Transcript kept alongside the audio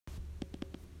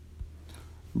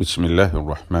Bismillah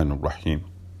ar-Rahman ar-Rahim.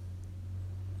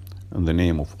 In the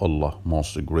name of Allah,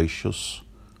 most gracious,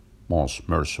 most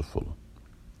merciful.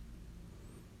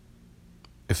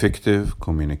 Effective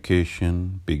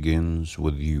communication begins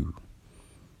with you,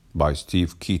 by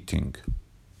Steve Keating.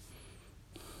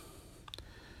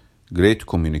 Great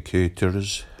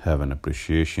communicators have an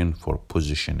appreciation for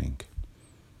positioning.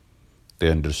 They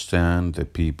understand the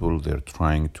people they're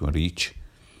trying to reach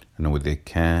and what they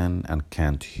can and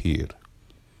can't hear.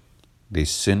 They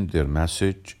send their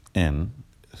message in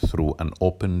through an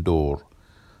open door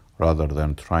rather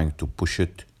than trying to push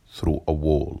it through a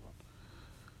wall.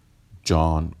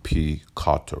 John P.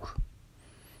 Carter.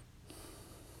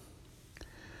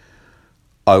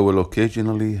 I will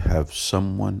occasionally have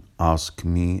someone ask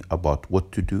me about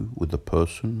what to do with the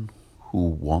person who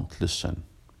won't listen.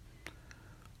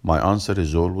 My answer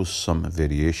is always some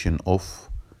variation of,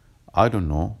 I don't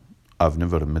know, I've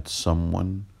never met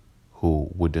someone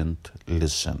who wouldn't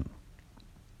listen.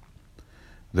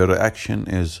 The reaction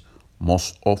is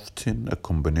most often a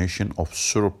combination of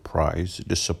surprise,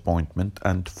 disappointment,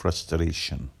 and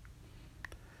frustration.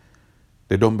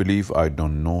 They don't believe I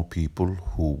don't know people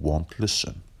who won't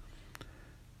listen.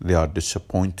 They are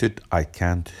disappointed I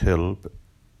can't help,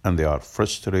 and they are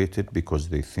frustrated because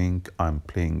they think I'm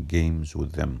playing games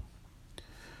with them.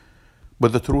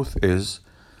 But the truth is,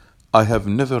 I have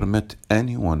never met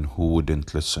anyone who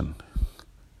wouldn't listen.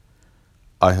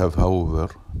 I have, however,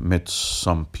 met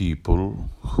some people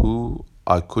who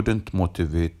I couldn't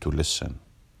motivate to listen.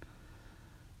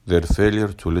 Their failure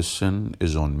to listen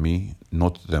is on me,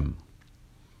 not them.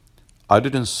 I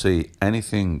didn't say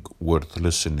anything worth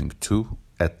listening to,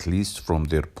 at least from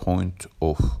their point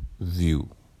of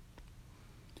view.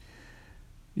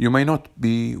 You may not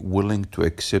be willing to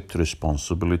accept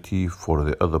responsibility for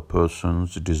the other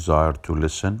person's desire to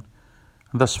listen,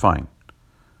 and that's fine,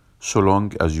 so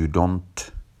long as you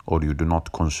don't or you do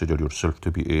not consider yourself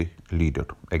to be a leader.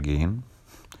 Again,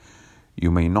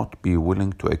 you may not be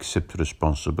willing to accept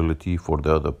responsibility for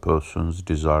the other person's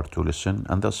desire to listen,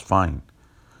 and that's fine,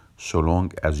 so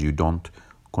long as you don't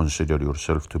consider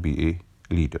yourself to be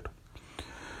a leader.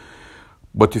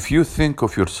 But if you think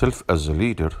of yourself as a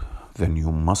leader, then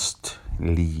you must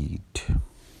lead.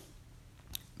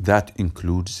 That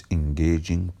includes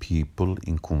engaging people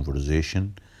in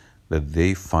conversation that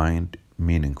they find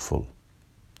meaningful.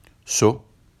 So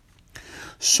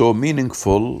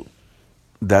meaningful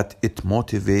that it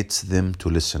motivates them to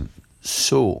listen.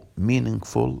 So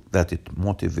meaningful that it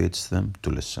motivates them to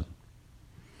listen.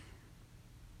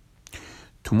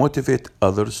 To motivate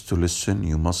others to listen,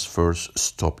 you must first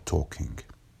stop talking.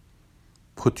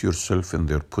 Put yourself in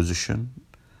their position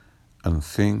and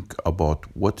think about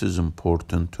what is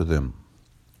important to them.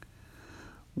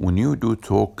 When you do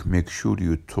talk, make sure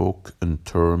you talk in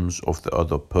terms of the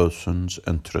other person's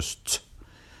interests.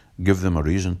 Give them a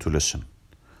reason to listen.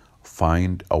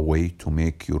 Find a way to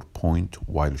make your point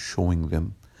while showing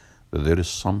them that there is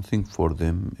something for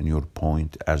them in your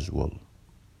point as well.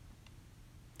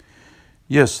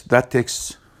 Yes, that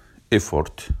takes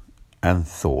effort and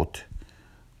thought,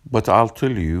 but I'll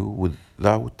tell you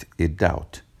without a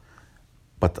doubt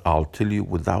that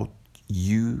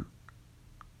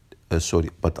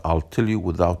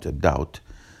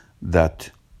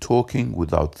talking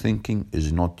without thinking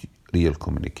is not real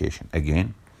communication.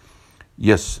 Again,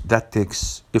 yes, that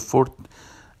takes effort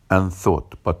and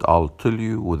thought, but I'll tell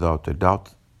you without a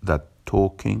doubt that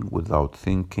talking without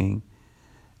thinking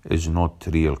is not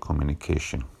real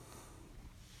communication.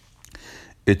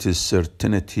 It is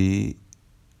certainty,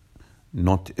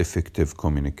 not effective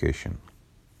communication.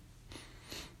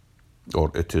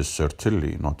 Or it is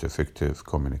certainly not effective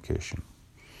communication.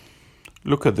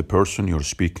 Look at the person you're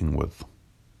speaking with.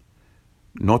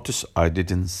 Notice I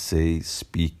didn't say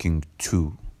speaking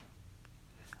to.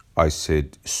 I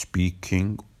said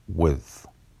speaking with.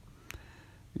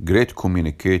 Great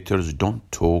communicators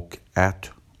don't talk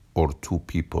at or to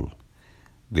people.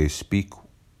 They speak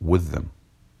with them.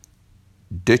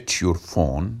 Ditch your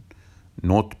phone,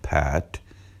 notepad,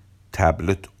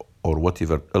 tablet, or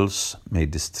whatever else may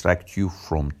distract you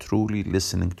from truly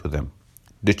listening to them.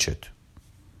 Ditch it.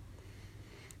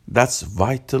 That's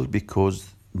vital because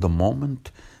the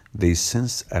moment they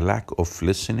sense a lack of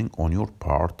listening on your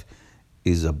part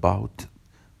is about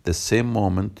the same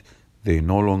moment they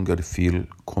no longer feel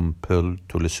compelled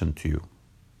to listen to you.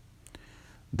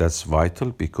 That's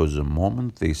vital because the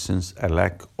moment they sense a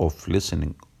lack of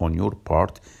listening on your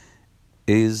part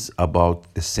is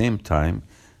about the same time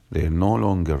they no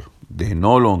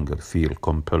longer feel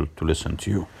compelled to listen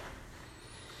to you.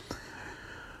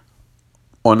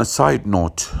 On a side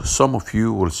note, some of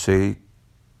you will say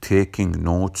taking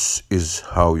notes is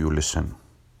how you listen.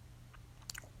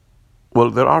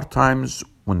 Well, there are times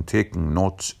when taking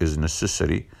notes is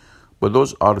necessary, but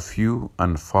those are few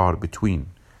and far between.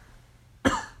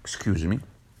 Excuse me.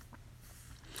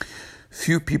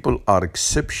 Few people are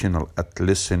exceptional at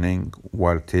listening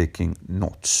while taking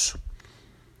notes.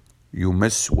 You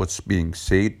miss what's being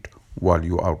said while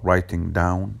you are writing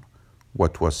down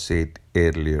what was said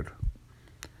earlier.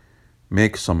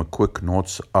 Make some quick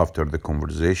notes after the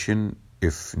conversation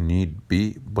if need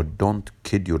be, but don't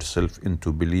kid yourself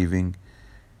into believing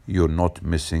you're not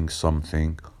missing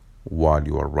something while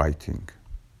you are writing.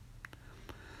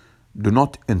 Do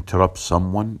not interrupt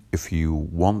someone if you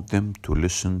want them to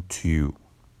listen to you.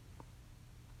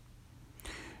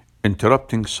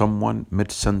 Interrupting someone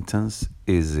mid-sentence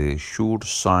is a sure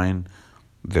sign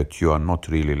that you are not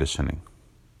really listening.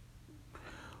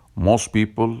 Most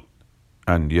people,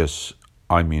 and yes,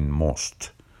 I mean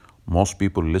most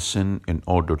people listen in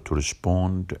order to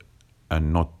respond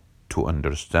and not to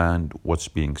understand what's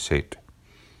being said.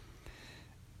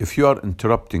 If you are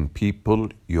interrupting people,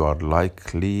 you are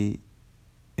likely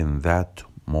in that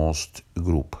most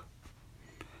group.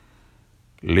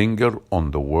 Linger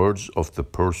on the words of the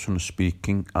person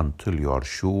speaking until you are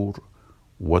sure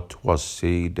what was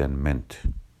said and meant.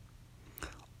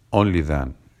 Only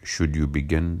then should you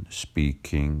begin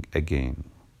speaking again.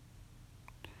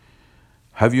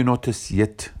 Have you noticed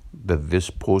yet that this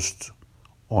post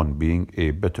on being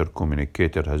a better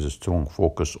communicator has a strong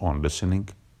focus on listening?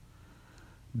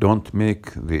 Don't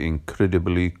make the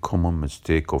incredibly common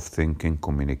mistake of thinking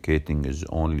communicating is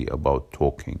only about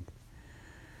talking.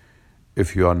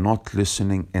 If you are not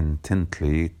listening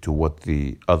intently to what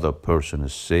the other person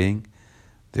is saying,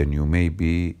 then you may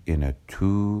be in a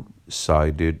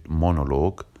two-sided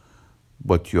monologue,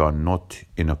 but you are not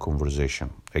in a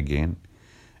conversation. Again,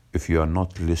 if you are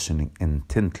not listening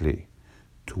intently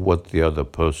to what the other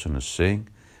person is saying,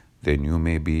 then you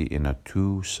may be in a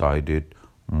two-sided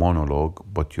monologue,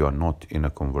 but you are not in a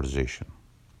conversation.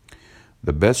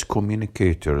 The best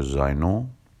communicators I know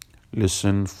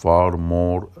listen far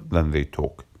more than they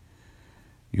talk.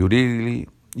 You really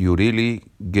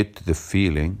get the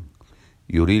feeling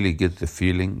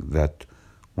that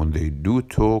when they do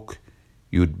talk,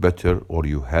 you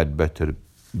had better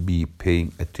be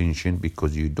paying attention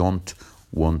because you don't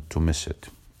want to miss it.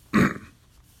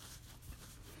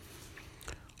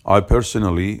 I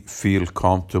personally feel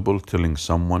comfortable telling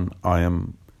someone I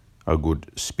am a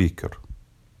good speaker.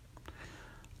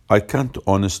 I can't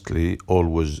honestly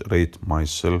always rate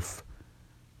myself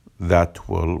that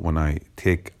well when I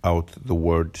take out the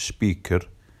word speaker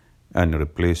and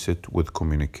replace it with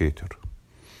communicator.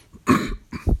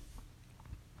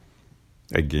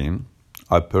 Again,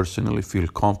 I personally feel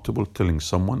comfortable telling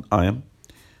someone I am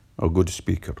a good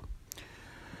speaker.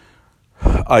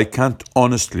 I can't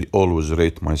honestly always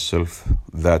rate myself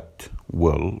that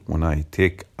well when I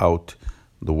take out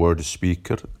the word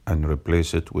speaker and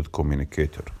replace it with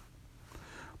communicator.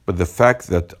 But the fact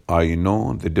that I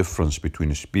know the difference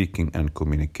between speaking and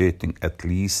communicating at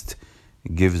least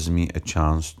gives me a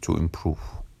chance to improve.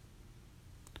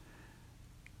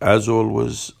 As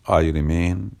always, I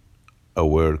remain a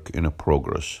work in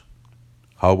progress.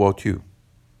 How about you?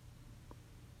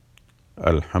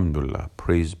 Alhamdulillah,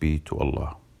 praise be to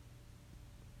Allah.